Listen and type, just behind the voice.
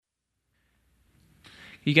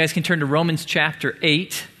You guys can turn to Romans chapter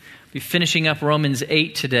 8. We'll be finishing up Romans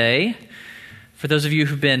 8 today. For those of you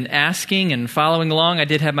who've been asking and following along, I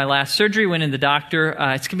did have my last surgery, went in the doctor.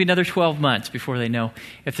 It's going to be another 12 months before they know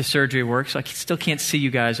if the surgery works. So I still can't see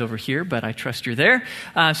you guys over here, but I trust you're there.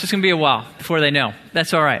 So it's going to be a while before they know.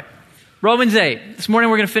 That's all right. Romans 8. This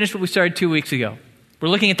morning we're going to finish what we started 2 weeks ago. We're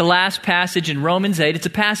looking at the last passage in Romans 8. It's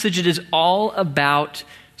a passage that is all about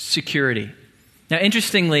security. Now,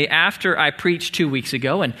 interestingly, after I preached 2 weeks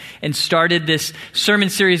ago and started this sermon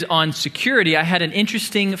series on security, I had an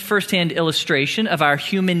interesting firsthand illustration of our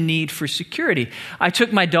human need for security. I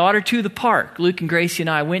took my daughter to the park. Luke and Gracie and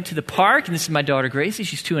I went to the park, and this is my daughter Gracie.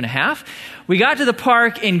 She's 2.5. We got to the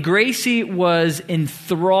park, and Gracie was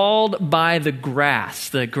enthralled by the grass.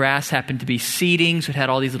 The grass happened to be seeding, so it had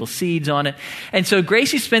all these little seeds on it. And so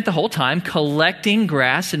Gracie spent the whole time collecting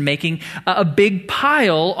grass and making a big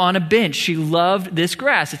pile on a bench. She loved this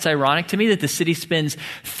grass. It's ironic to me that the city spends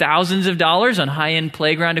thousands of dollars on high-end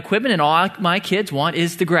playground equipment, and all my kids want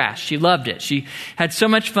is the grass. She loved it. She had so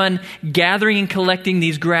much fun gathering and collecting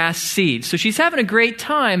these grass seeds. So she's having a great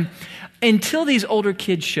time until these older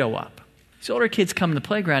kids show up. These older kids come to the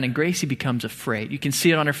playground, and Gracie becomes afraid. You can see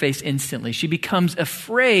it on her face instantly. She becomes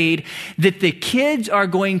afraid that the kids are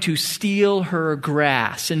going to steal her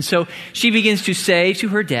grass. And so she begins to say to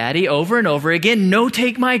her daddy over and over again, "No,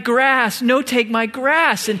 take my grass. No, take my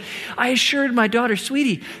grass." And I assured my daughter,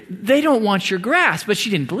 "Sweetie, they don't want your grass." But she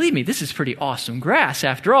didn't believe me. This is pretty awesome grass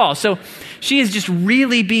after all. So she is just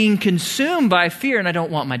really being consumed by fear, and I don't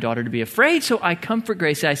want my daughter to be afraid. So I comfort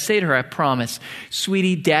Gracie. I say to her, "I promise,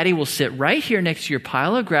 sweetie, Daddy will sit right here next to your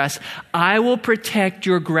pile of grass. I will protect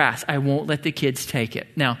your grass. I won't let the kids take it."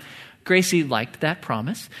 Now, Gracie liked that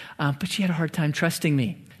promise, but she had a hard time trusting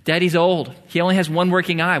me. Daddy's old. He only has one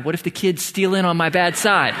working eye. What if the kids steal in on my bad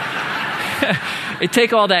side? It'd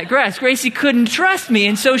take all that grass. Gracie couldn't trust me,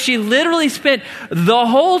 and so she literally spent the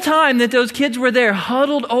whole time that those kids were there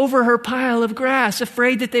huddled over her pile of grass,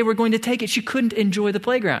 afraid that they were going to take it. She couldn't enjoy the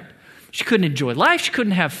playground. She couldn't enjoy life. She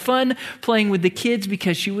couldn't have fun playing with the kids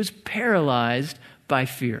because she was paralyzed by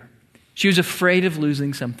fear. She was afraid of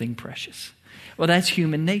losing something precious. Well, that's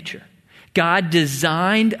human nature. God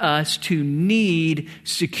designed us to need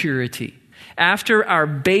security. After our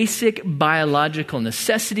basic biological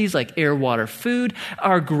necessities like air, water, food,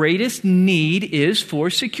 our greatest need is for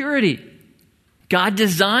security. God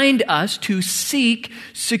designed us to seek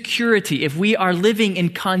security. If we are living in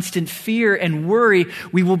constant fear and worry,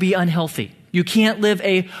 we will be unhealthy. You can't live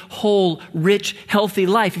a whole, rich, healthy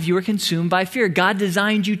life if you are consumed by fear. God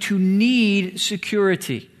designed you to need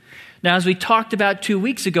security. Now, as we talked about 2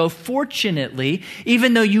 weeks ago, fortunately,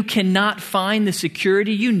 even though you cannot find the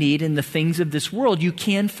security you need in the things of this world, you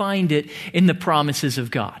can find it in the promises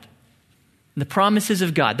of God. The promises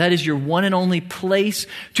of God. That is your one and only place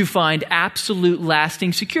to find absolute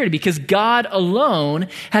lasting security, because God alone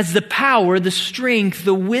has the power, the strength,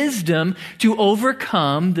 the wisdom to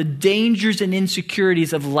overcome the dangers and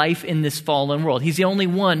insecurities of life in this fallen world. He's the only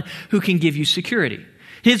one who can give you security.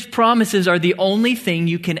 His promises are the only thing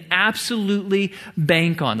you can absolutely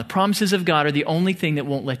bank on. The promises of God are the only thing that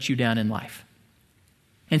won't let you down in life.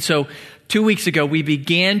 And so 2 weeks ago, we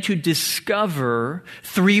began to discover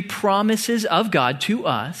 3 promises of God to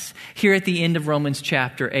us here at the end of Romans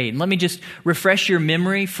chapter 8. And let me just refresh your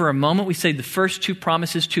memory for a moment. We said the first 2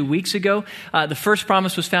 promises 2 weeks ago. The first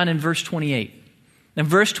promise was found in verse 28. In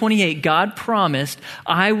verse 28, God promised,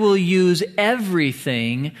 "I will use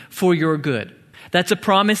everything for your good." That's a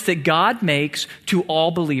promise that God makes to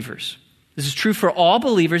all believers. This is true for all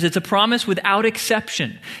believers. It's a promise without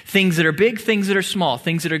exception. Things that are big, things that are small,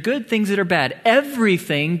 things that are good, things that are bad.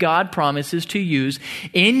 Everything God promises to use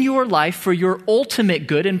in your life for your ultimate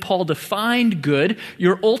good. And Paul defined good.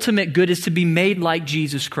 Your ultimate good is to be made like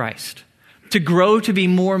Jesus Christ, to grow to be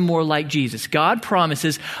more and more like Jesus. God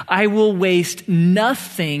promises, "I will waste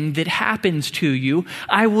nothing that happens to you.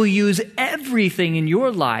 I will use everything in your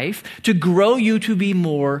life to grow you to be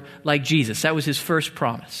more like Jesus." That was his first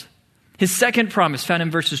promise. His second promise, found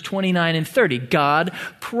in verses 29 and 30, God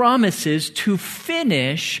promises to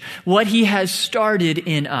finish what he has started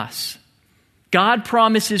in us. God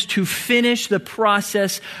promises to finish the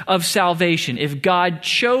process of salvation. If God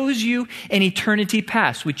chose you in eternity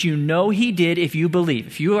past, which you know he did if you believe.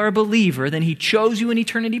 If you are a believer, then he chose you in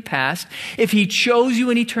eternity past. If he chose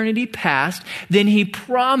you in eternity past, then he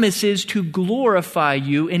promises to glorify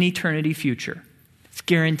you in eternity future. It's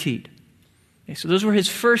guaranteed. Okay, so those were his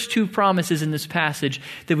first 2 promises in this passage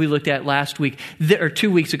that we looked at last week, or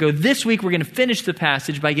 2 weeks ago. This week we're going to finish the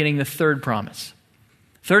passage by getting the third promise.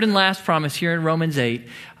 Third and last promise here in Romans 8,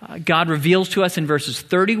 God reveals to us in verses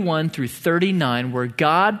 31 through 39, where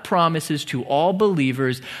God promises to all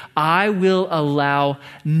believers, I will allow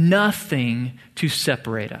nothing to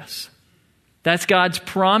separate us. That's God's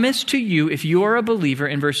promise to you if you are a believer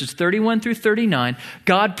in verses 31 through 39.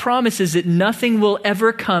 God promises that nothing will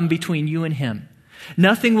ever come between you and him.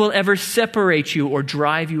 Nothing will ever separate you or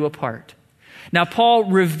drive you apart. Now, Paul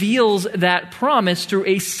reveals that promise through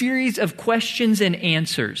a series of questions and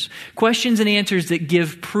answers that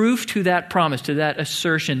give proof to that promise, to that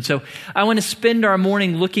assertion. So I want to spend our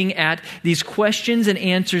morning looking at these questions and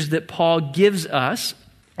answers that Paul gives us.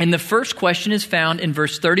 And the first question is found in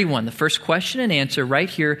verse 31. The first question and answer right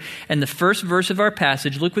here in the first verse of our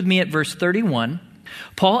passage. Look with me at verse 31.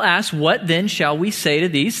 Paul asks, what then shall we say to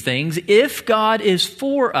these things? If God is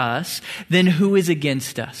for us, then who is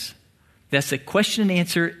against us? That's a question and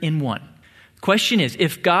answer in one. The question is,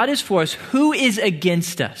 if God is for us, who is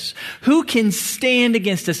against us? Who can stand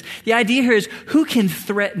against us? The idea here is, who can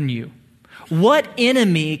threaten you? What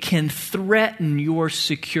enemy can threaten your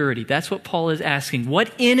security? That's what Paul is asking.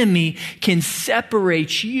 What enemy can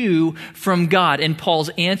separate you from God? And Paul's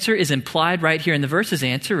answer is implied right here in the verse. His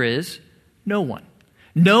answer is no one.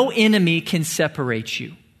 No enemy can separate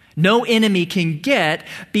you. No enemy can get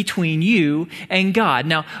between you and God.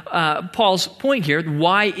 Now, Paul's point here,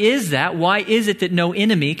 why is that? Why is it that no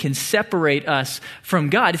enemy can separate us from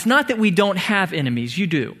God? It's not that we don't have enemies. You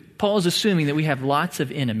do. Paul is assuming that we have lots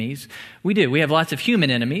of enemies. We do. We have lots of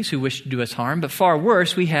human enemies who wish to do us harm, but far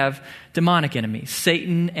worse, we have demonic enemies.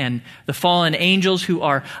 Satan and the fallen angels who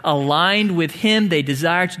are aligned with him. They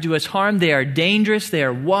desire to do us harm. They are dangerous. They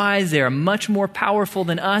are wise. They are much more powerful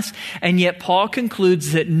than us. And yet Paul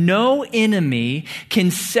concludes that no enemy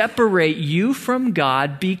can separate you from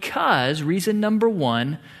God because, reason number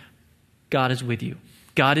one, God is with you.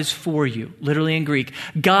 God is for you. Literally in Greek,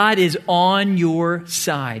 God is on your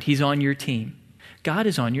side. He's on your team. God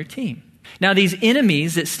is on your team. Now, these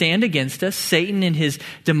enemies that stand against us, Satan and his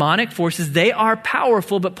demonic forces, they are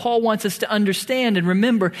powerful, but Paul wants us to understand and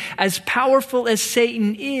remember, as powerful as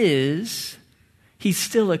Satan is, he's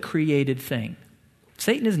still a created thing.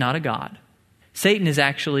 Satan is not a god. Satan is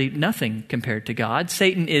actually nothing compared to God.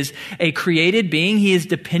 Satan is a created being. He is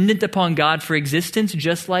dependent upon God for existence,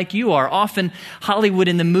 just like you are. Often, Hollywood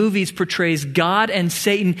in the movies portrays God and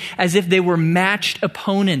Satan as if they were matched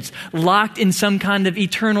opponents, locked in some kind of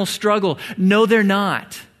eternal struggle. No, they're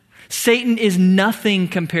not. Satan is nothing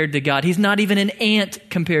compared to God. He's not even an ant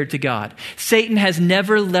compared to God. Satan has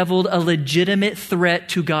never leveled a legitimate threat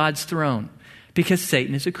to God's throne because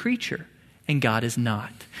Satan is a creature and God is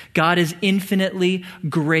not. God is infinitely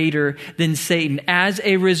greater than Satan. As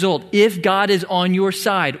a result, if God is on your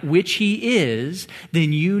side, which he is,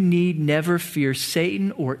 then you need never fear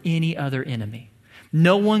Satan or any other enemy.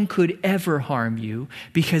 No one could ever harm you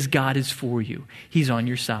because God is for you. He's on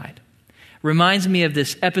your side. Reminds me of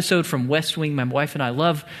this episode from West Wing. My wife and I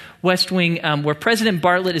love West Wing, where President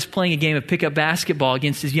Bartlett is playing a game of pickup basketball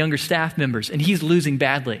against his younger staff members, and he's losing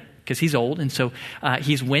badly because he's old, and so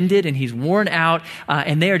he's winded and he's worn out,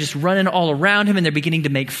 and they are just running all around him, and they're beginning to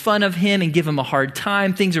make fun of him and give him a hard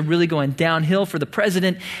time. Things are really going downhill for the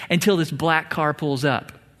president until this black car pulls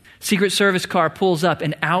up. Secret Service car pulls up,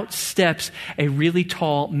 and out steps a really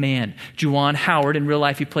tall man, Juwan Howard. In real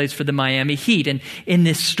life, he plays for the Miami Heat. And in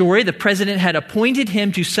this story, the president had appointed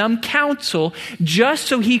him to some council just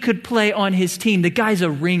so he could play on his team. The guy's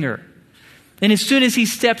a ringer. And as soon as he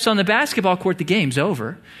steps on the basketball court, the game's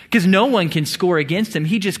over because no one can score against him.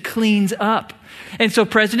 He just cleans up. And so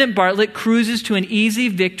President Bartlett cruises to an easy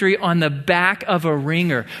victory on the back of a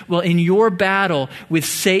ringer. Well, in your battle with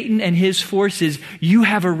Satan and his forces, you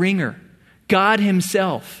have a ringer, God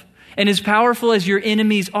himself. And as powerful as your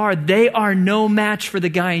enemies are, they are no match for the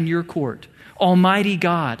guy in your court, Almighty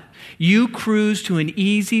God. You cruise to an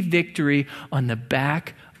easy victory on the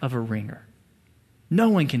back of a ringer. No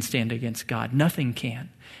one can stand against God. Nothing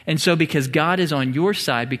can. And so because God is on your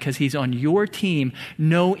side, because he's on your team,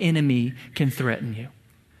 no enemy can threaten you.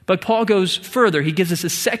 But Paul goes further. He gives us a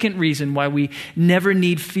second reason why we never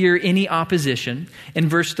need fear any opposition. In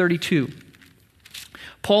verse 32,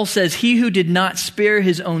 Paul says, he who did not spare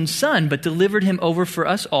his own son, but delivered him over for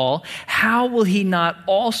us all, how will he not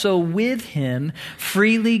also with him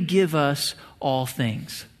freely give us all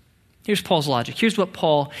things? Here's Paul's logic. Here's what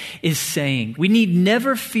Paul is saying. We need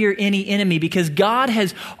never fear any enemy because God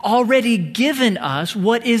has already given us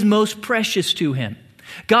what is most precious to him.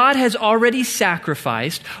 God has already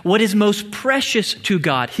sacrificed what is most precious to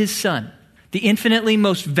God, his son. the infinitely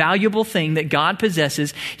most valuable thing that God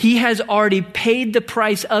possesses, he has already paid the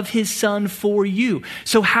price of his son for you.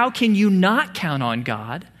 So how can you not count on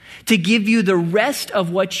God to give you the rest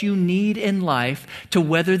of what you need in life to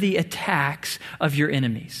weather the attacks of your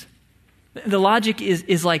enemies? The logic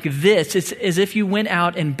is like this. It's as if you went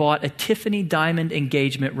out and bought a Tiffany diamond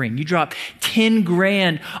engagement ring. You drop 10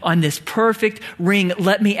 grand on this perfect ring.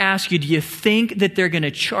 Let me ask you, do you think that they're going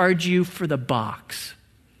to charge you for the box?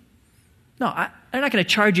 No, they're not going to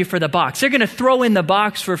charge you for the box. They're going to throw in the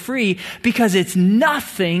box for free because it's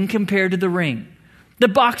nothing compared to the ring. The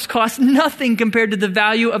box costs nothing compared to the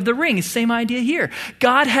value of the ring. It's the same idea here.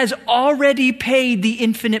 God has already paid the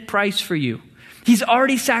infinite price for you. He's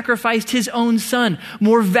already sacrificed his own son,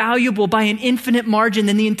 more valuable by an infinite margin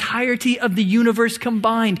than the entirety of the universe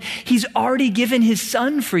combined. He's already given his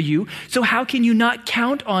son for you, so how can you not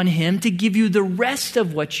count on him to give you the rest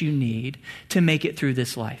of what you need to make it through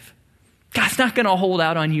this life? God's not going to hold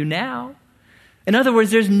out on you now. In other words,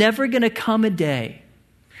 there's never going to come a day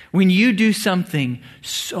when you do something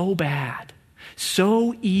so bad,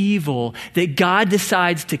 so evil, that God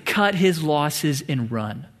decides to cut his losses and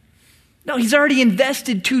run. No, he's already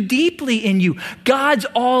invested too deeply in you. God's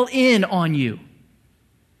all in on you.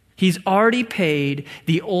 He's already paid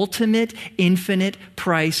the ultimate, infinite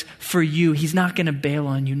price for you. He's not going to bail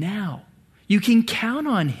on you now. You can count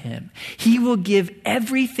on him. He will give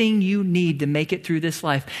everything you need to make it through this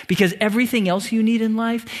life, because everything else you need in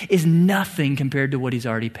life is nothing compared to what he's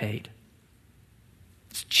already paid.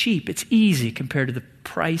 It's cheap. It's easy compared to the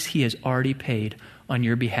price he has already paid on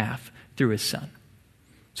your behalf through his son.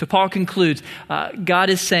 So Paul concludes, God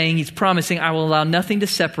is saying, he's promising, I will allow nothing to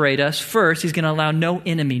separate us. First, he's going to allow no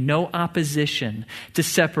enemy, no opposition to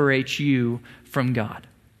separate you from God.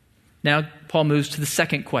 Now, Paul moves to the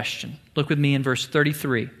second question. Look with me in verse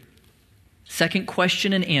 33. Second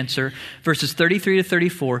question and answer, verses 33 to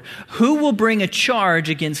 34. Who will bring a charge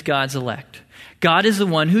against God's elect? God is the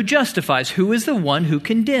one who justifies. Who is the one who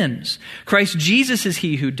condemns? Christ Jesus is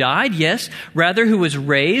he who died, yes, rather who was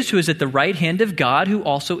raised, who is at the right hand of God, who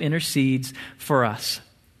also intercedes for us.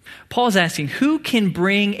 Paul's asking, who can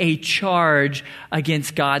bring a charge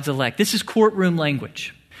against God's elect? This is courtroom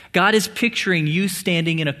language. God is picturing you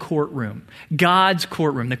standing in a courtroom, God's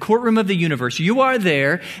courtroom, the courtroom of the universe. You are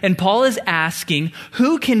there, and Paul is asking,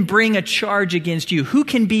 who can bring a charge against you? Who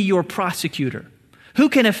can be your prosecutor? Who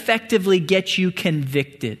can effectively get you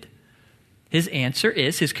convicted? His answer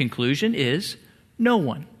is, his conclusion is, no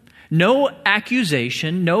one. No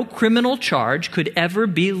accusation, no criminal charge could ever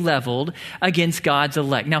be leveled against God's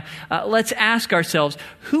elect. Now, let's ask ourselves,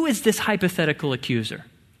 who is this hypothetical accuser?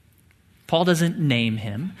 Paul doesn't name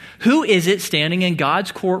him. Who is it standing in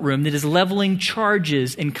God's courtroom that is leveling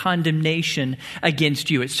charges and condemnation against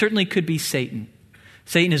you? It certainly could be Satan.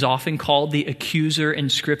 Satan is often called the accuser in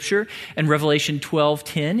Scripture. In Revelation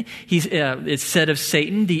 12:10, it's said of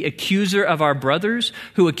Satan, the accuser of our brothers,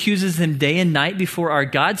 who accuses them day and night before our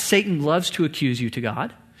God. Satan loves to accuse you to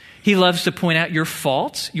God. He loves to point out your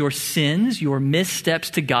faults, your sins, your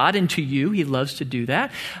missteps to God and to you. He loves to do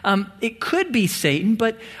that. It could be Satan,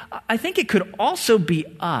 but I think it could also be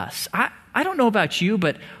us. I don't know about you,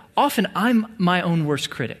 but often I'm my own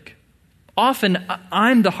worst critic. Often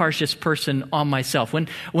I'm the harshest person on myself.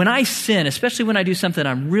 When I sin, especially when I do something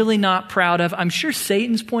I'm really not proud of, I'm sure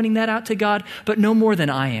Satan's pointing that out to God, but no more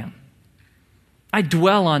than I am. I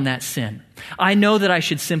dwell on that sin. I know that I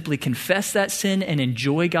should simply confess that sin and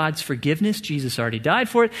enjoy God's forgiveness. Jesus already died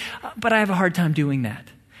for it, but I have a hard time doing that.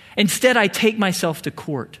 Instead, I take myself to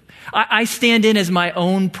court. I stand in as my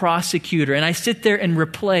own prosecutor, and I sit there and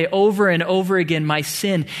replay over and over again my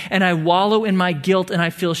sin, and I wallow in my guilt, and I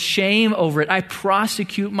feel shame over it. I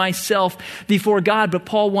prosecute myself before God, but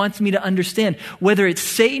Paul wants me to understand, whether it's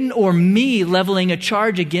Satan or me leveling a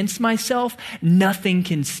charge against myself, nothing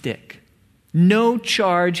can stick. No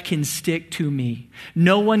charge can stick to me.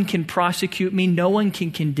 No one can prosecute me. No one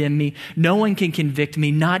can condemn me. No one can convict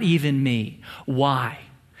me, not even me. Why?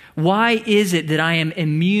 Why is it that I am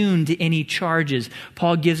immune to any charges?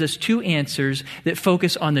 Paul gives us two answers that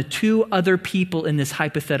focus on the two other people in this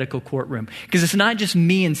hypothetical courtroom. Because it's not just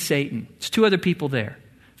me and Satan. It's two other people there.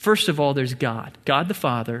 First of all, there's God. God the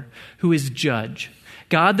Father, who is judge.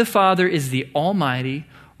 God the Father is the almighty,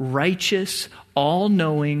 righteous,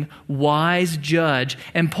 all-knowing, wise judge.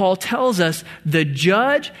 And Paul tells us the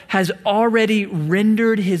judge has already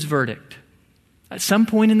rendered his verdict. At some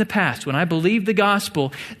point in the past, when I believed the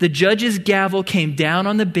gospel, the judge's gavel came down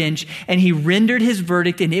on the bench and he rendered his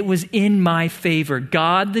verdict, and it was in my favor.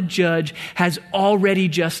 God, the judge, has already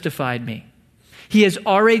justified me. He has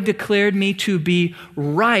already declared me to be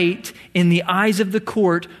right in the eyes of the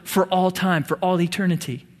court for all time, for all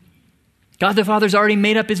eternity. God the Father's already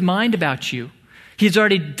made up his mind about you. He's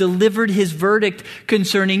already delivered his verdict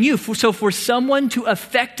concerning you. So for someone to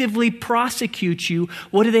effectively prosecute you,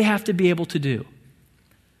 what do they have to be able to do?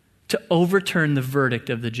 To overturn the verdict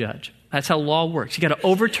of the judge. That's how law works. You got to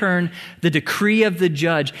overturn the decree of the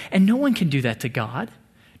judge, and no one can do that to God.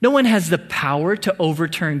 No one has the power to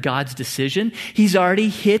overturn God's decision. He's already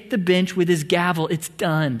hit the bench with his gavel. It's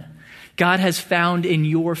done. God has found in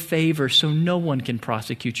your favor, so no one can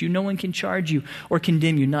prosecute you. No one can charge you or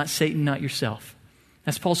condemn you, not Satan, not yourself.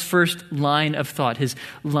 That's Paul's first line of thought, his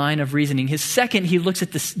line of reasoning. His second, he looks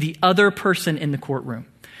at the other person in the courtroom.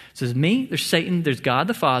 So there's me, there's Satan, there's God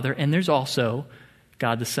the Father, and there's also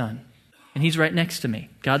God the Son. And he's right next to me.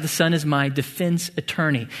 God the Son is my defense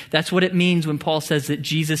attorney. That's what it means when Paul says that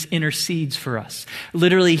Jesus intercedes for us.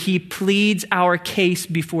 Literally, he pleads our case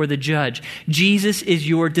before the judge. Jesus is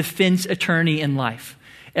your defense attorney in life.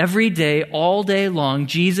 Every day, all day long,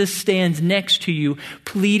 Jesus stands next to you,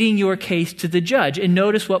 pleading your case to the judge. And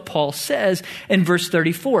notice what Paul says in verse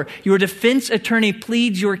 34. Your defense attorney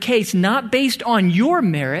pleads your case not based on your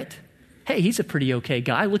merit. Hey, he's a pretty okay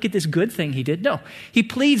guy. Look at this good thing he did. No, he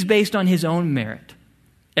pleads based on his own merit.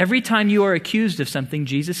 Every time you are accused of something,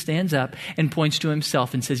 Jesus stands up and points to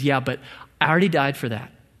himself and says, yeah, but I already died for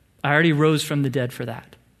that. I already rose from the dead for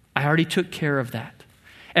that. I already took care of that.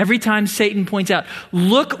 Every time Satan points out,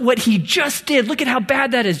 look what he just did. Look at how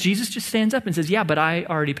bad that is. Jesus just stands up and says, yeah, but I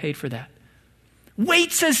already paid for that.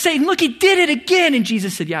 Wait, says Satan, look, he did it again. And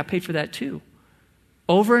Jesus said, yeah, I paid for that too.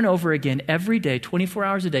 Over and over again, every day, 24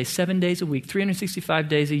 hours a day, 7 days a week, 365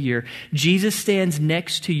 days a year, Jesus stands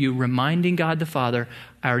next to you, reminding God the Father,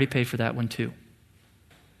 I already paid for that one too.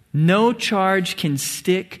 No charge can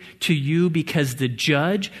stick to you because the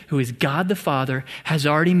judge, who is God the Father, has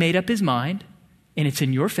already made up his mind, and it's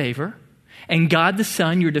in your favor. And God the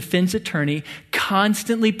Son, your defense attorney,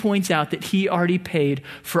 constantly points out that he already paid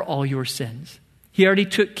for all your sins. He already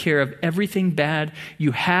took care of everything bad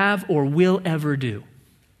you have or will ever do.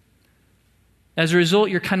 As a result,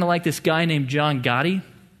 you're kind of like this guy named John Gotti.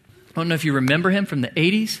 I don't know if you remember him from the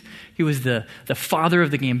 80s. He was the father of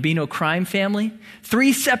the Gambino crime family.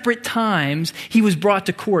 3 separate times he was brought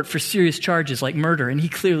to court for serious charges like murder, and he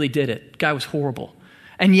clearly did it. The guy was horrible.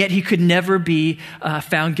 And yet he could never be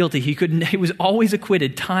found guilty. He was always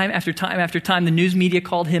acquitted time after time after time. The news media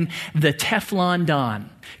called him the Teflon Don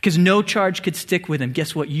because no charge could stick with him.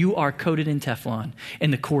 Guess what? You are coated in Teflon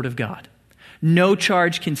in the court of God. No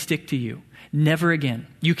charge can stick to you. Never again.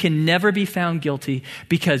 You can never be found guilty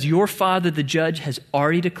because your Father, the judge, has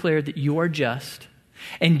already declared that you are just,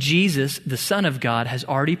 and Jesus, the Son of God, has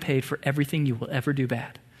already paid for everything you will ever do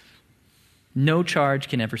bad. No charge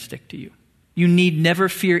can ever stick to you. You need never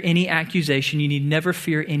fear any accusation. You need never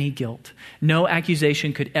fear any guilt. No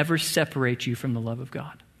accusation could ever separate you from the love of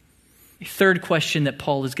God. A third question that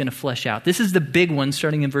Paul is going to flesh out. This is the big one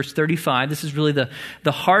starting in verse 35. This is really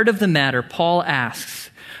the heart of the matter. Paul asks,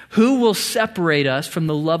 who will separate us from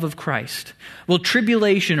the love of Christ? Will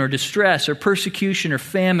tribulation or distress or persecution or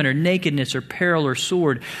famine or nakedness or peril or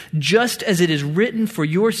sword? Just as it is written, for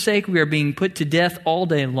your sake we are being put to death all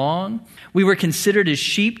day long. We were considered as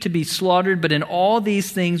sheep to be slaughtered, but in all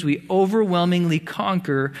these things we overwhelmingly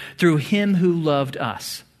conquer through him who loved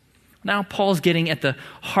us. Now Paul's getting at the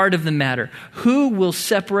heart of the matter. Who will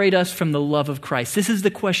separate us from the love of Christ? This is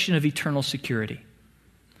the question of eternal security.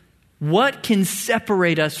 What can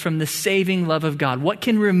separate us from the saving love of God? What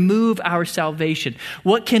can remove our salvation?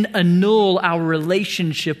 What can annul our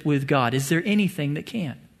relationship with God? Is there anything that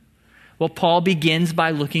can? Well, Paul begins by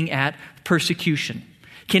looking at persecution.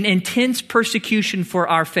 Can intense persecution for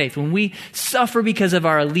our faith, when we suffer because of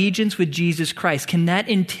our allegiance with Jesus Christ, can that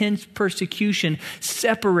intense persecution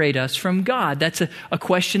separate us from God? That's a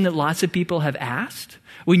question that lots of people have asked.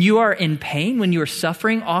 When you are in pain, when you are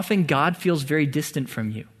suffering, often God feels very distant from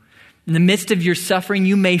you. In the midst of your suffering,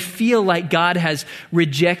 you may feel like God has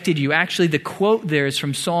rejected you. Actually, the quote there is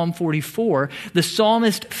from Psalm 44. The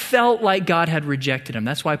psalmist felt like God had rejected him.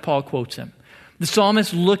 That's why Paul quotes him. The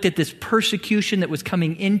psalmist looked at this persecution that was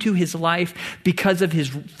coming into his life because of his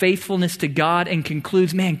faithfulness to God and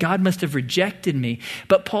concludes, man, God must have rejected me.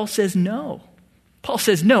 But Paul says no. Paul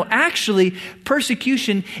says, no, actually,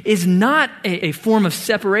 persecution is not a form of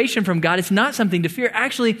separation from God. It's not something to fear.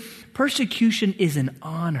 Actually, persecution is an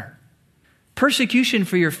honor. Persecution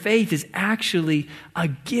for your faith is actually a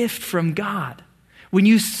gift from God. When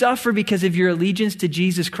you suffer because of your allegiance to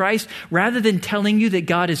Jesus Christ, rather than telling you that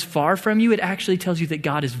God is far from you, it actually tells you that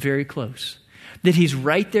God is very close, that he's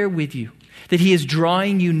right there with you. that he is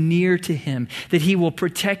drawing you near to him, that he will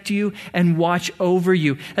protect you and watch over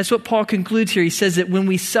you. That's what Paul concludes here. He says that when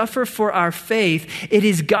we suffer for our faith, it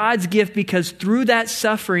is God's gift because through that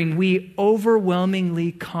suffering, we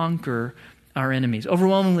overwhelmingly conquer our enemies.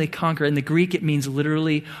 Overwhelmingly conquer. In the Greek, it means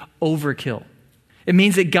literally overkill. It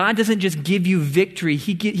means that God doesn't just give you victory,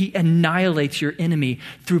 he annihilates your enemy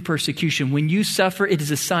through persecution. When you suffer, it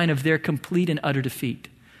is a sign of their complete and utter defeat.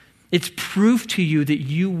 It's proof to you that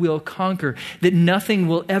you will conquer, that nothing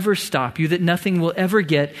will ever stop you, that nothing will ever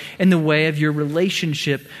get in the way of your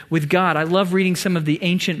relationship with God. I love reading some of the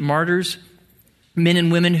ancient martyrs, men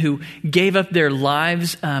and women who gave up their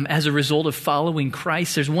lives as a result of following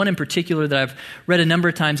Christ. There's one in particular that I've read a number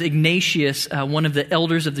of times, Ignatius, one of the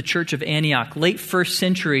elders of the church of Antioch, late first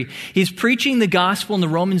century. He's preaching the gospel and the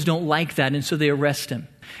Romans don't like that, and so they arrest him.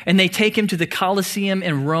 And they take him to the Colosseum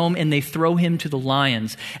in Rome and they throw him to the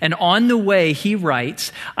lions. And on the way, he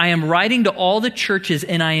writes, I am writing to all the churches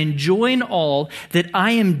and I enjoin all that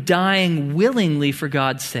I am dying willingly for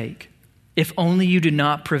God's sake, if only you do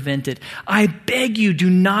not prevent it. I beg you, do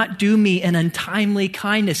not do me an untimely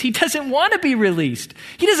kindness. He doesn't want to be released.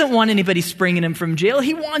 He doesn't want anybody springing him from jail.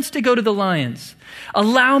 He wants to go to the lions.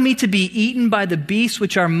 Allow me to be eaten by the beasts,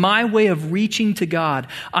 which are my way of reaching to God.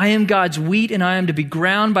 I am God's wheat, and I am to be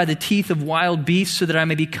ground by the teeth of wild beasts so that I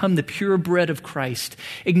may become the pure bread of Christ.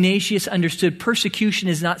 Ignatius understood persecution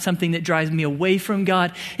is not something that drives me away from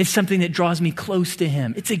God. It's something that draws me close to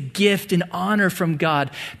him. It's a gift and honor from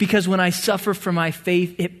God because when I suffer for my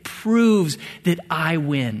faith, it proves that I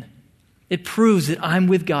win. It proves that I'm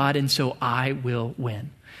with God, and so I will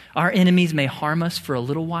win. Our enemies may harm us for a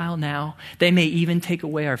little while now. They may even take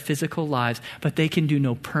away our physical lives, but they can do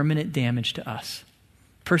no permanent damage to us.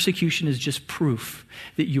 Persecution is just proof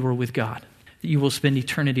that you are with God, that you will spend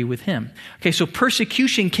eternity with him. Okay, so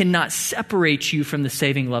persecution cannot separate you from the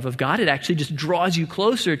saving love of God. It actually just draws you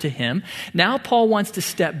closer to him. Now Paul wants to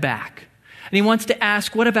step back, and he wants to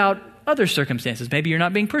ask, what about other circumstances? Maybe you're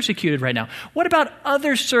not being persecuted right now. What about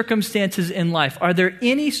other circumstances in life? Are there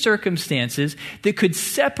any circumstances that could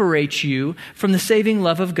separate you from the saving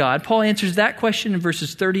love of God? Paul answers that question in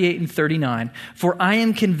verses 38 and 39. For I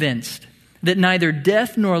am convinced that neither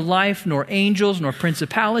death nor life, nor angels, nor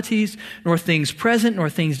principalities, nor things present, nor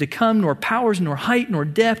things to come, nor powers, nor height, nor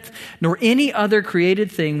depth, nor any other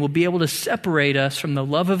created thing will be able to separate us from the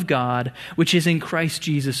love of God, which is in Christ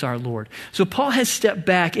Jesus our Lord. So Paul has stepped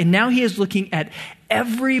back, and now he is looking at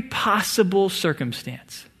every possible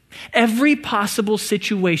circumstance. Every possible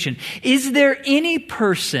situation. Is there any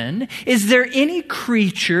person? Is there any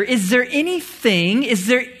creature? Is there anything? Is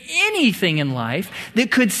there anything in life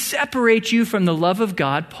that could separate you from the love of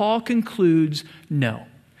God? Paul concludes, no.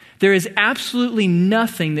 There is absolutely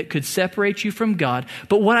nothing that could separate you from God.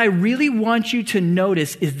 But what I really want you to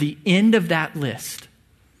notice is the end of that list.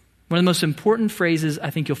 One of the most important phrases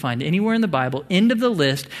I think you'll find anywhere in the Bible, end of the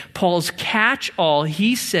list, Paul's catch-all,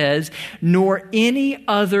 he says, nor any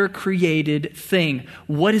other created thing.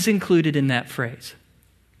 What is included in that phrase?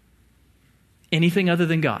 Anything other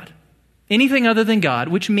than God. Anything other than God,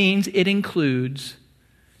 which means it includes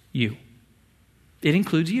you. It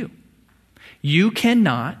includes you. You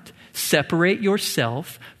cannot separate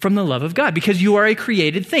yourself from the love of God because you are a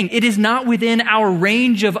created thing. It is not within our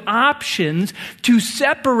range of options to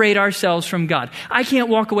separate ourselves from God. I can't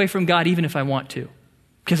walk away from God even if I want to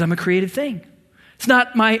because I'm a created thing. It's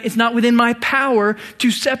not within my power to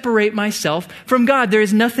separate myself from God. There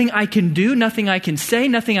is nothing I can do, nothing I can say,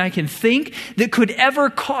 nothing I can think that could ever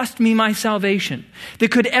cost me my salvation,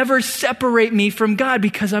 that could ever separate me from God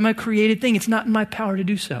because I'm a created thing. It's not in my power to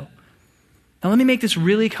do so. Now, let me make this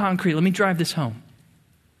really concrete. Let me drive this home.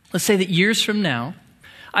 Let's say that years from now,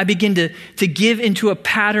 I begin to give into a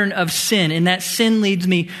pattern of sin, and that sin leads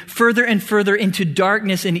me further and further into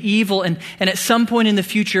darkness and evil, and at some point in the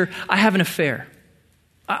future, I have an affair.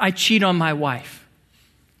 I cheat on my wife.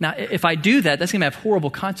 Now, if I do that, that's going to have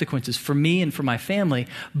horrible consequences for me and for my family,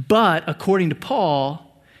 but according to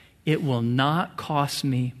Paul, it will not cost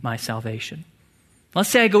me my salvation. Let's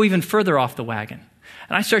say I go even further off the wagon.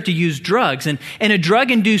 And I start to use drugs. And in a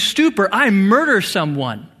drug-induced stupor, I murder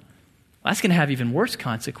someone. Well, that's going to have even worse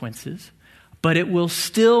consequences. But it will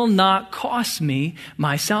still not cost me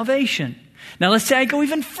my salvation. Now, let's say I go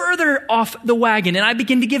even further off the wagon and I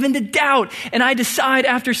begin to give into doubt. And I decide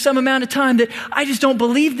after some amount of time that I just don't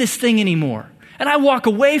believe this thing anymore. And I walk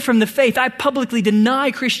away from the faith. I publicly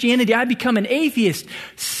deny Christianity. I become an atheist.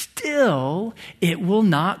 Still, it will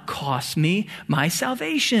not cost me my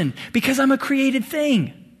salvation because I'm a created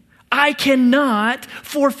thing. I cannot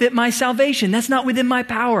forfeit my salvation. That's not within my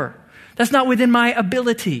power. That's not within my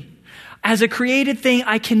ability. As a created thing,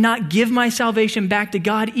 I cannot give my salvation back to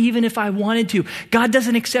God even if I wanted to. God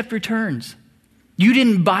doesn't accept returns. You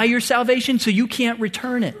didn't buy your salvation, so you can't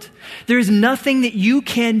return it. There is nothing that you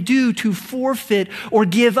can do to forfeit or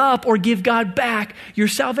give up or give God back your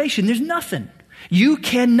salvation. There's nothing. You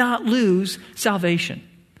cannot lose salvation.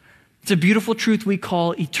 It's a beautiful truth we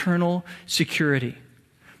call eternal security.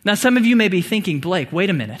 Now, some of you may be thinking, Blake,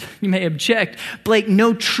 wait a minute. You may object. Blake,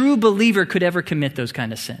 no true believer could ever commit those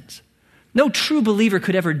kind of sins. No true believer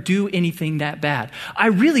could ever do anything that bad. I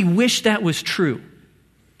really wish that was true.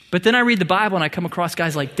 But then I read the Bible and I come across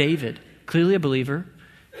guys like David, clearly a believer,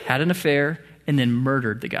 had an affair, and then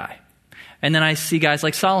murdered the guy. And then I see guys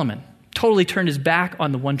like Solomon, totally turned his back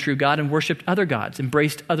on the one true God and worshiped other gods,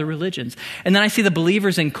 embraced other religions. And then I see the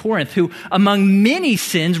believers in Corinth who, among many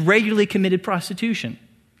sins, regularly committed prostitution.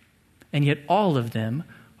 And yet all of them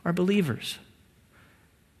are believers.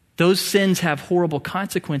 Those sins have horrible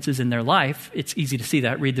consequences in their life. It's easy to see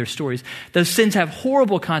that, read their stories. Those sins have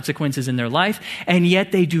horrible consequences in their life, and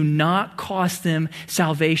yet they do not cost them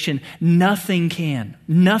salvation. Nothing can.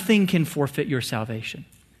 Nothing can forfeit your salvation.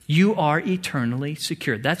 You are eternally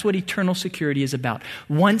secured. That's what eternal security is about.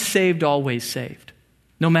 Once saved, always saved.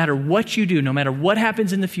 No matter what you do, no matter what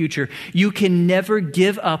happens in the future, you can never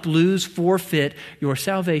give up, lose, forfeit your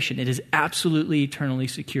salvation. It is absolutely eternally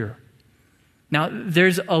secure. Now,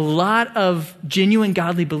 there's a lot of genuine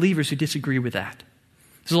godly believers who disagree with that.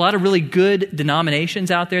 There's a lot of really good denominations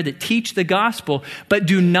out there that teach the gospel, but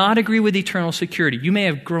do not agree with eternal security. You may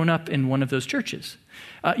have grown up in one of those churches.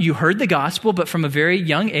 You heard the gospel, but from a very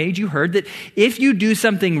young age, you heard that if you do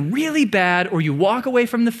something really bad or you walk away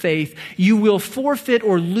from the faith, you will forfeit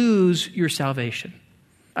or lose your salvation.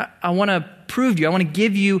 I want to prove to you, I want to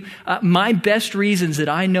give you my best reasons that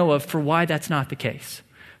I know of for why that's not the case.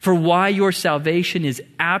 For why your salvation is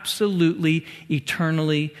absolutely,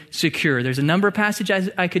 eternally secure. There's a number of passages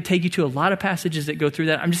I could take you to, a lot of passages that go through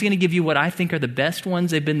that. I'm just going to give you what I think are the best ones.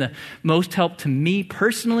 They've been the most help to me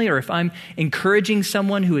personally, or if I'm encouraging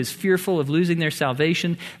someone who is fearful of losing their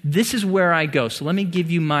salvation, this is where I go. So let me give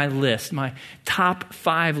you my list, my top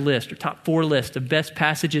 5 list, or top 4 list of best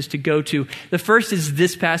passages to go to. The first is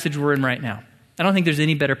this passage we're in right now. I don't think there's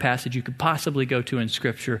any better passage you could possibly go to in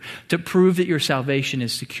Scripture to prove that your salvation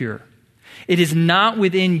is secure. It is not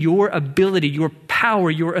within your ability, your power,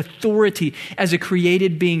 your authority as a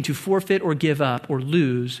created being to forfeit or give up or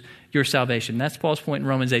lose your salvation. That's Paul's point in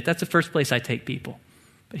Romans 8. That's the first place I take people.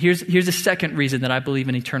 But here's a second reason that I believe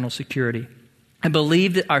in eternal security. I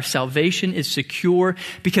believe that our salvation is secure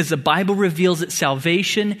because the Bible reveals that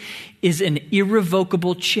salvation is an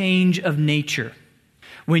irrevocable change of nature.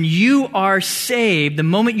 When you are saved, the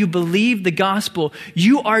moment you believe the gospel,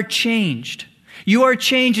 you are changed. You are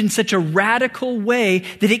changed in such a radical way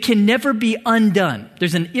that it can never be undone.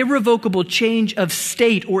 There's an irrevocable change of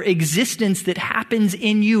state or existence that happens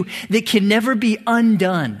in you that can never be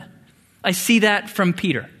undone. I see that from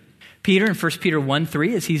Peter. Peter in 1 Peter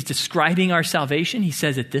 1:3, as he's describing our salvation, he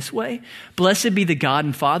says it this way: "Blessed be the God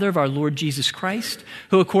and Father of our Lord Jesus Christ,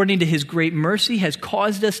 who according to his great mercy has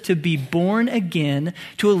caused us to be born again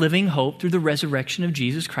to a living hope through the resurrection of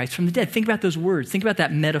Jesus Christ from the dead." Think about those words. Think about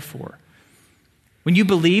that metaphor. When you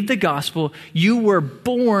believe the gospel, you were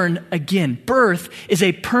born again. Birth is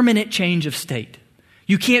a permanent change of state.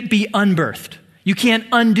 You can't be unbirthed. You can't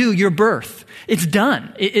undo your birth. It's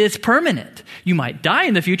done. It's permanent. You might die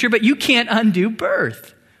in the future, but you can't undo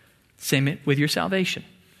birth. Same with your salvation.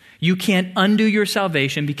 You can't undo your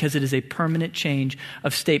salvation because it is a permanent change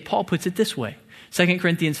of state. Paul puts it this way, 2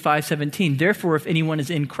 Corinthians 5:17, "Therefore, if anyone is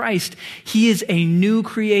in Christ, he is a new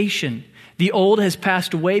creation. The old has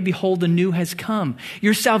passed away. Behold, the new has come."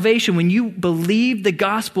 Your salvation, when you believe the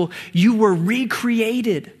gospel, you were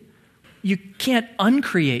recreated. You can't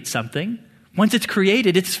uncreate something. Once it's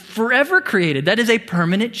created, it's forever created. That is a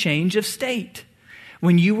permanent change of state.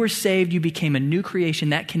 When you were saved, you became a new creation.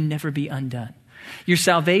 That can never be undone. Your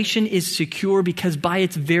salvation is secure because by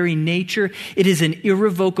its very nature, it is an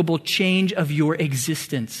irrevocable change of your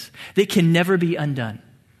existence that can never be undone.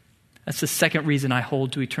 That's the second reason I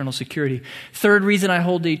hold to eternal security. Third reason I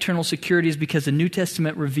hold to eternal security is because the New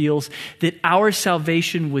Testament reveals that our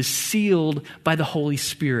salvation was sealed by the Holy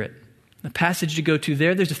Spirit. The passage to go to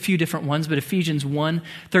there's a few different ones, but Ephesians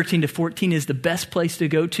 1:13-14 is the best place to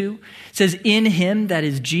go to. It says, "In him," that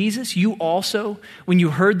is Jesus, "you also, when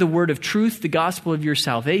you heard the word of truth, the gospel of your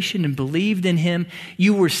salvation, and believed in him,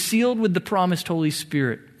 you were sealed with the promised Holy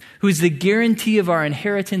Spirit, who is the guarantee of our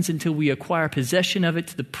inheritance until we acquire possession of it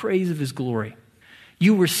to the praise of his glory."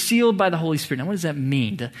 You were sealed by the Holy Spirit. Now, what does that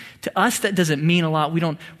mean? To us, that doesn't mean a lot. We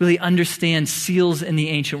don't really understand seals in the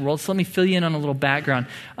ancient world. So let me fill you in on a little background.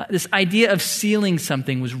 This idea of sealing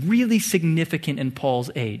something was really significant in Paul's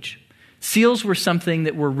age. Seals were something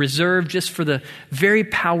that were reserved just for the very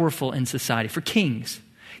powerful in society, for kings.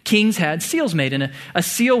 Kings had seals made, and a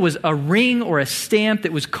seal was a ring or a stamp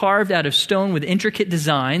that was carved out of stone with intricate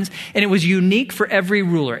designs, and it was unique for every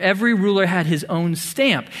ruler. Every ruler had his own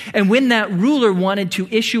stamp. And when that ruler wanted to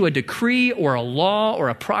issue a decree or a law or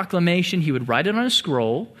a proclamation, he would write it on a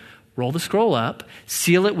scroll, roll the scroll up,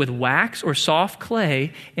 seal it with wax or soft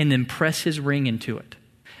clay, and then press his ring into it.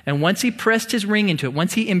 And once he pressed his ring into it,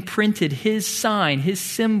 once he imprinted his sign, his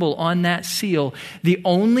symbol on that seal, the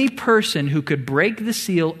only person who could break the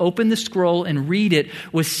seal, open the scroll, and read it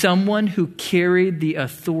was someone who carried the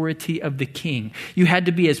authority of the king. You had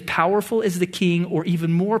to be as powerful as the king or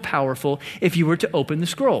even more powerful if you were to open the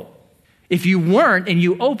scroll. If you weren't and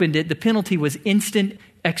you opened it, the penalty was instant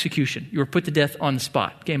execution. You were put to death on the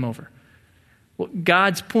spot. Game over. Well,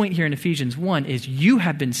 God's point here in Ephesians 1 is you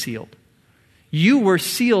have been sealed. You were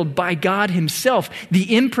sealed by God himself.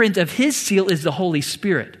 The imprint of his seal is the Holy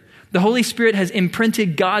Spirit. The Holy Spirit has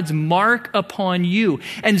imprinted God's mark upon you.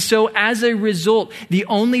 And so as a result, the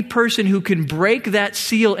only person who can break that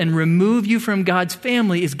seal and remove you from God's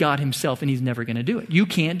family is God himself, and he's never going to do it. You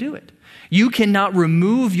can't do it. You cannot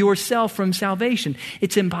remove yourself from salvation.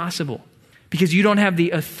 It's impossible because you don't have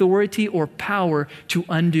the authority or power to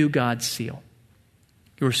undo God's seal.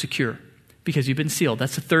 You're secure because you've been sealed.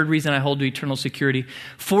 That's the third reason I hold to eternal security.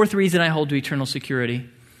 Fourth reason I hold to eternal security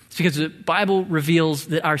is because the Bible reveals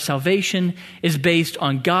that our salvation is based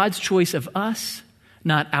on God's choice of us,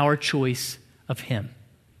 not our choice of him.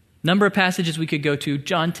 Number of passages we could go to.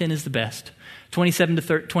 John 10 is the best. 27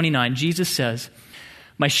 to 29, Jesus says,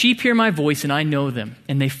 "My sheep hear my voice and I know them,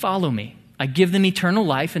 and they follow me. I give them eternal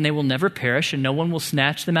life, and they will never perish, and no one will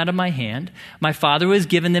snatch them out of my hand. My Father who has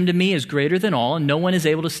given them to me is greater than all, and no one is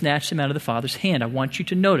able to snatch them out of the Father's hand." I want you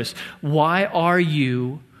to notice, why are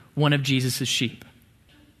you one of Jesus' sheep?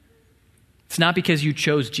 It's not because you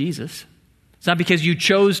chose Jesus. It's not because you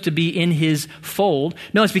chose to be in his fold.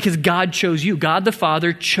 No, it's because God chose you. God the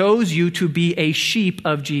Father chose you to be a sheep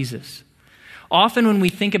of Jesus. Often when we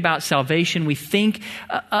think about salvation, we think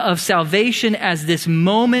of salvation as this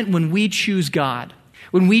moment when we choose God,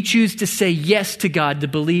 when we choose to say yes to God, to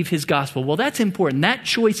believe his gospel. Well, that's important. That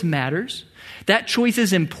choice matters. That choice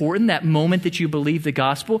is important, that moment that you believe the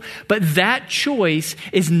gospel. But that choice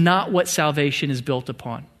is not what salvation is built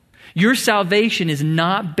upon. Your salvation is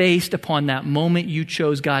not based upon that moment you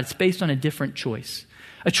chose God. It's based on a different choice.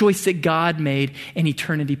 A choice that God made in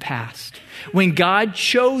eternity past. When God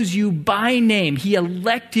chose you by name, he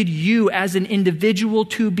elected you as an individual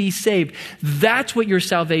to be saved. That's what your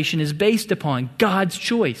salvation is based upon, God's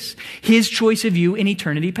choice. His choice of you in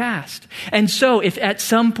eternity past. And so if at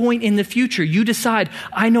some point in the future you decide,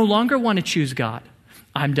 I no longer want to choose God,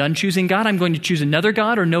 I'm done choosing God, I'm going to choose another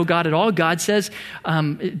God or no God at all, God says,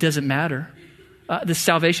 it doesn't matter. The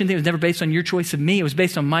salvation thing was never based on your choice of me. It was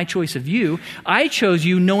based on my choice of you. I chose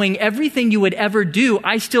you knowing everything you would ever do.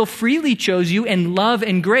 I still freely chose you in love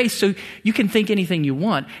and grace, so you can think anything you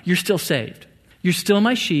want. You're still saved. You're still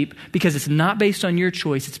my sheep because it's not based on your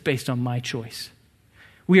choice. It's based on my choice.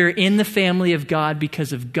 We are in the family of God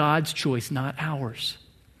because of God's choice, not ours.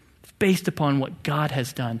 It's based upon what God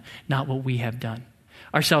has done, not what we have done.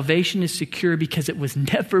 Our salvation is secure because it was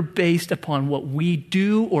never based upon what we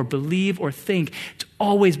do or believe or think. It's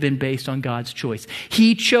always been based on God's choice.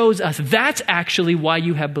 He chose us. That's actually why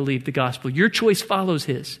you have believed the gospel. Your choice follows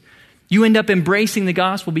his. You end up embracing the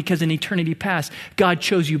gospel because in eternity past, God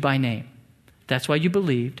chose you by name. That's why you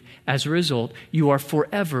believed. As a result, you are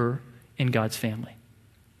forever in God's family.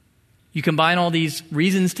 You combine all these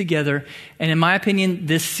reasons together, and in my opinion,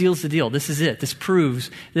 this seals the deal. This is it. This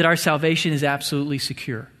proves that our salvation is absolutely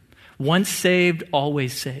secure. Once saved,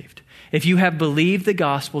 always saved. If you have believed the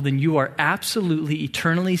gospel, then you are absolutely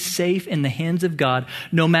eternally safe in the hands of God,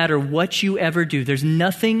 no matter what you ever do. There's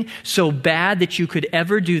nothing so bad that you could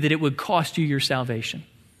ever do that it would cost you your salvation.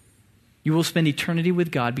 You will spend eternity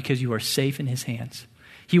with God because you are safe in his hands.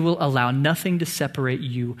 He will allow nothing to separate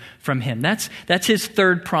you from him. That's his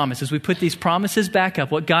third promise. As we put these promises back up,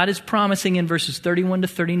 what God is promising in verses 31 to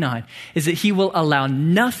 39 is that he will allow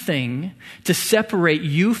nothing to separate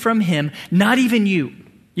you from him, not even you.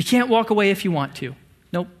 You can't walk away if you want to.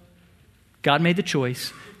 Nope. God made the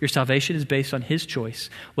choice. Your salvation is based on his choice.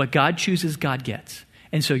 What God chooses, God gets.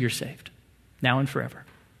 And so you're saved, now and forever.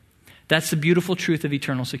 That's the beautiful truth of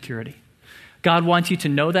eternal security. God wants you to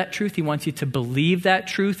know that truth. He wants you to believe that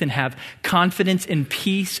truth and have confidence and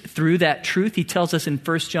peace through that truth. He tells us in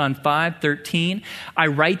 1 John 5:13, I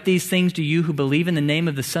write these things to you who believe in the name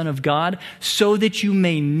of the Son of God so that you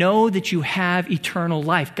may know that you have eternal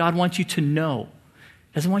life. God wants you to know.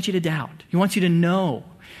 He doesn't want you to doubt. He wants you to know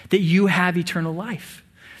that you have eternal life,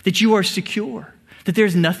 that you are secure, that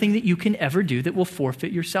there's nothing that you can ever do that will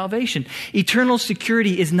forfeit your salvation. Eternal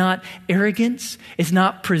security is not arrogance. It's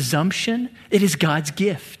not presumption. It is God's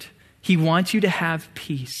gift. He wants you to have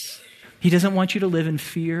peace. He doesn't want you to live in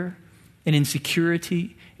fear and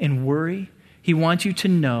insecurity and worry. He wants you to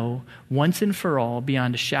know once and for all,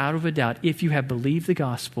 beyond a shadow of a doubt, if you have believed the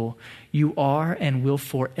gospel, you are and will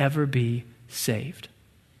forever be saved.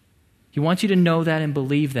 He wants you to know that and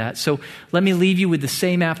believe that. So let me leave you with the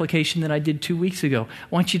same application that I did 2 weeks ago. I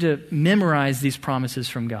want you to memorize these promises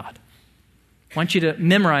from God. I want you to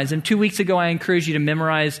memorize them. 2 weeks ago, I encouraged you to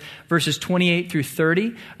memorize verses 28 through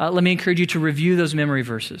 30. Let me encourage you to review those memory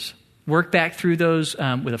verses. Work back through those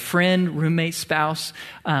with a friend, roommate, spouse.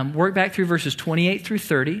 Work back through verses 28 through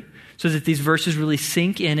 30. So that these verses really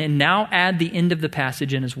sink in, and now add the end of the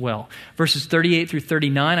passage in as well. Verses 38 through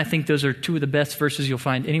 39, I think those are two of the best verses you'll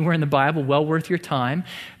find anywhere in the Bible, well worth your time.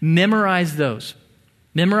 Memorize those.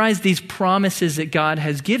 Memorize these promises that God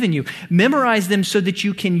has given you. Memorize them so that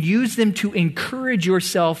you can use them to encourage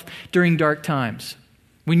yourself during dark times.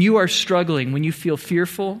 When you are struggling, when you feel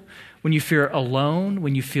fearful, when you feel alone,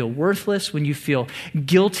 when you feel worthless, when you feel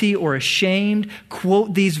guilty or ashamed,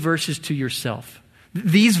 quote these verses to yourself.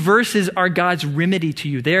 These verses are God's remedy to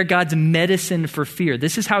you. They are God's medicine for fear.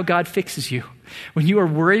 This is how God fixes you. When you are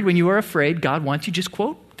worried, when you are afraid, God wants you just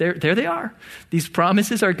quote. There they are. These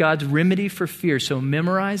promises are God's remedy for fear. So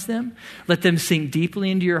memorize them. Let them sink deeply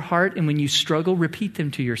into your heart. And when you struggle, repeat them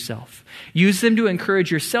to yourself. Use them to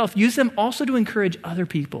encourage yourself. Use them also to encourage other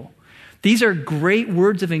people. These are great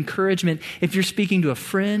words of encouragement if you're speaking to a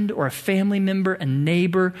friend or a family member, a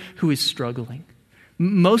neighbor who is struggling.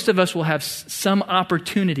 Most of us will have some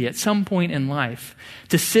opportunity at some point in life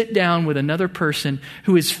to sit down with another person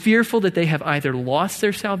who is fearful that they have either lost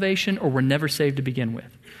their salvation or were never saved to begin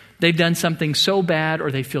with. They've done something so bad or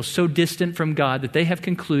they feel so distant from God that they have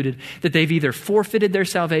concluded that they've either forfeited their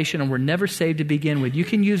salvation or were never saved to begin with. You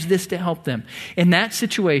can use this to help them. In that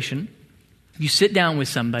situation, you sit down with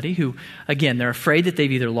somebody who, again, they're afraid that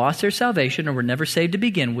they've either lost their salvation or were never saved to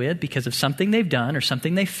begin with because of something they've done or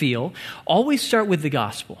something they feel. Always start with the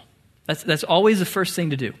gospel. That's always the first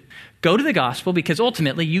thing to do. Go to the gospel because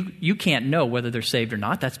ultimately you can't know whether they're saved or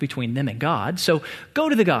not. That's between them and God. So go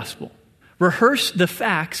to the gospel. Rehearse the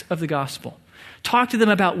facts of the gospel. Talk to them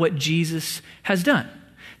about what Jesus has done.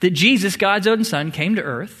 That Jesus, God's own Son, came to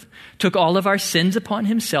earth, took all of our sins upon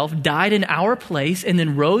himself, died in our place, and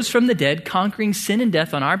then rose from the dead, conquering sin and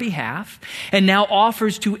death on our behalf, and now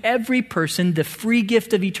offers to every person the free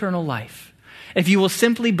gift of eternal life. If you will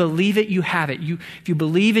simply believe it, you have it. If you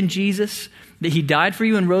believe in Jesus, that he died for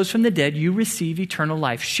you and rose from the dead, you receive eternal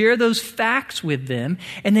life. Share those facts with them,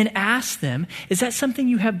 and then ask them, is that something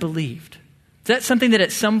you have believed? Is that something that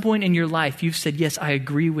at some point in your life you've said, yes, I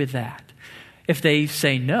agree with that? If they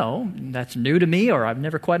say, no, that's new to me, or I've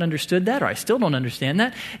never quite understood that, or I still don't understand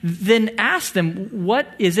that, then ask them, what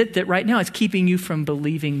is it that right now is keeping you from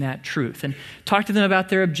believing that truth? And talk to them about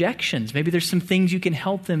their objections. Maybe there's some things you can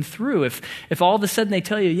help them through. If all of a sudden they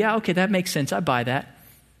tell you, yeah, okay, that makes sense, I buy that,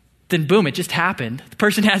 then boom, it just happened. The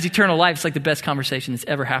person has eternal life. It's like the best conversation that's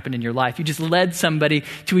ever happened in your life. You just led somebody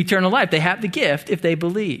to eternal life. They have the gift if they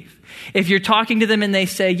believe. If you're talking to them and they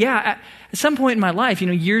say, yeah, at some point in my life,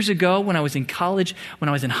 years ago when I was in college, when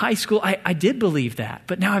I was in high school, I did believe that.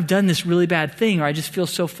 But now I've done this really bad thing, or I just feel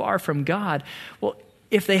so far from God. Well,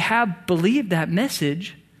 if they have believed that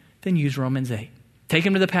message, then use Romans 8. Take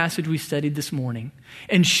them to the passage we studied this morning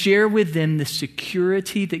and share with them the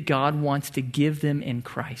security that God wants to give them in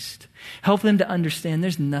Christ. Help them to understand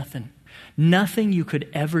there's nothing you could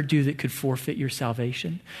ever do that could forfeit your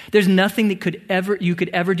salvation. There's nothing that you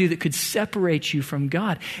could ever do that could separate you from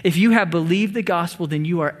God. If you have believed the gospel, then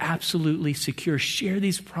you are absolutely secure. Share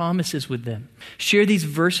these promises with them. Share these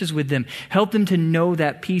verses with them. Help them to know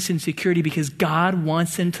that peace and security because God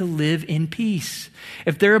wants them to live in peace.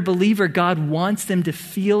 If they're a believer, God wants them to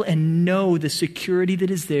feel and know the security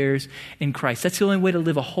that is theirs in Christ. That's the only way to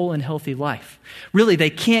live a whole and healthy life. Really,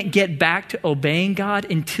 they can't get back to obeying God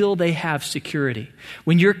until they have security.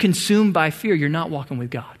 When you're consumed by fear, you're not walking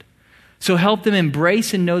with God. So help them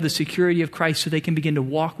embrace and know the security of Christ so they can begin to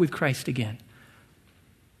walk with Christ again.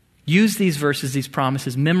 Use these verses, these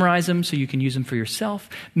promises. Memorize them so you can use them for yourself.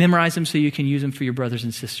 Memorize them so you can use them for your brothers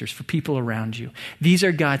and sisters, for people around you. These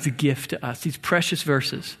are God's gift to us, these precious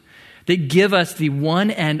verses. that give us the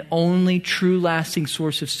one and only true lasting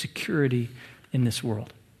source of security in this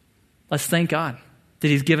world. Let's thank God that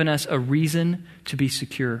he's given us a reason to be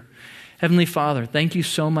secure. Heavenly Father, thank you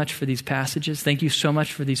so much for these passages. Thank you so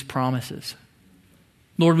much for these promises.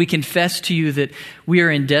 Lord, we confess to you that we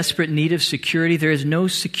are in desperate need of security. There is no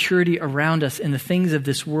security around us in the things of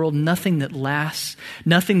this world, nothing that lasts,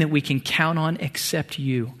 nothing that we can count on except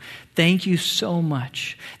you. Thank you so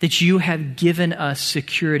much that you have given us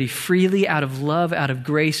security freely out of love, out of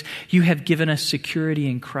grace. You have given us security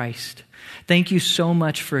in Christ. Thank you so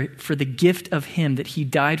much for the gift of him, that he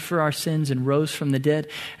died for our sins and rose from the dead.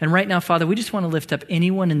 And right now, Father, we just want to lift up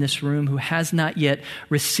anyone in this room who has not yet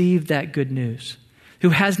received that good news, who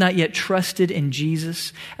has not yet trusted in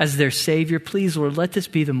Jesus as their Savior. Please, Lord, let this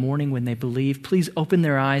be the morning when they believe. Please open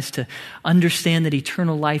their eyes to understand that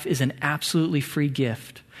eternal life is an absolutely free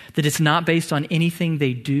gift, that it's not based on anything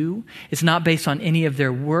they do. It's not based on any of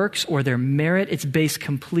their works or their merit. It's based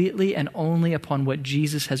completely and only upon what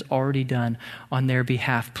Jesus has already done on their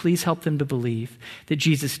behalf. Please help them to believe that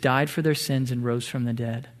Jesus died for their sins and rose from the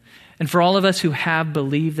dead. And for all of us who have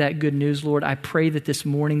believed that good news, Lord, I pray that this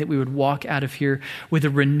morning that we would walk out of here with a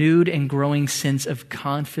renewed and growing sense of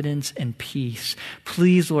confidence and peace.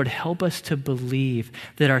 Please, Lord, help us to believe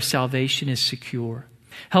that our salvation is secure.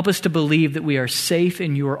 Help us to believe that we are safe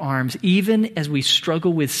in your arms. Even as we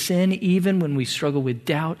struggle with sin, even when we struggle with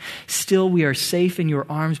doubt, still we are safe in your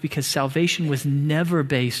arms because salvation was never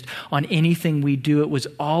based on anything we do. It was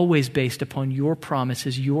always based upon your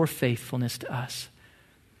promises, your faithfulness to us.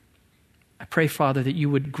 I pray, Father, that you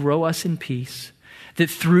would grow us in peace, that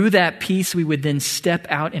through that peace we would then step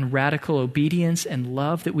out in radical obedience and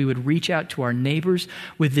love, that we would reach out to our neighbors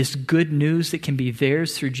with this good news that can be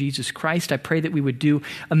theirs through Jesus Christ. I pray that we would do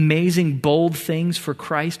amazing, bold things for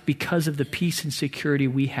Christ because of the peace and security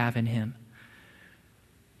we have in him.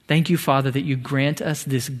 Thank you, Father, that you grant us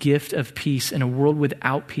this gift of peace in a world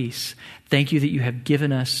without peace. Thank you that you have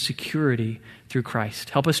given us security through Christ.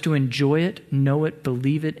 Help us to enjoy it, know it,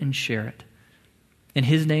 believe it, and share it. In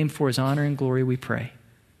his name, for his honor and glory, we pray.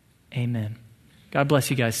 Amen. God bless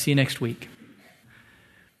you guys. See you next week.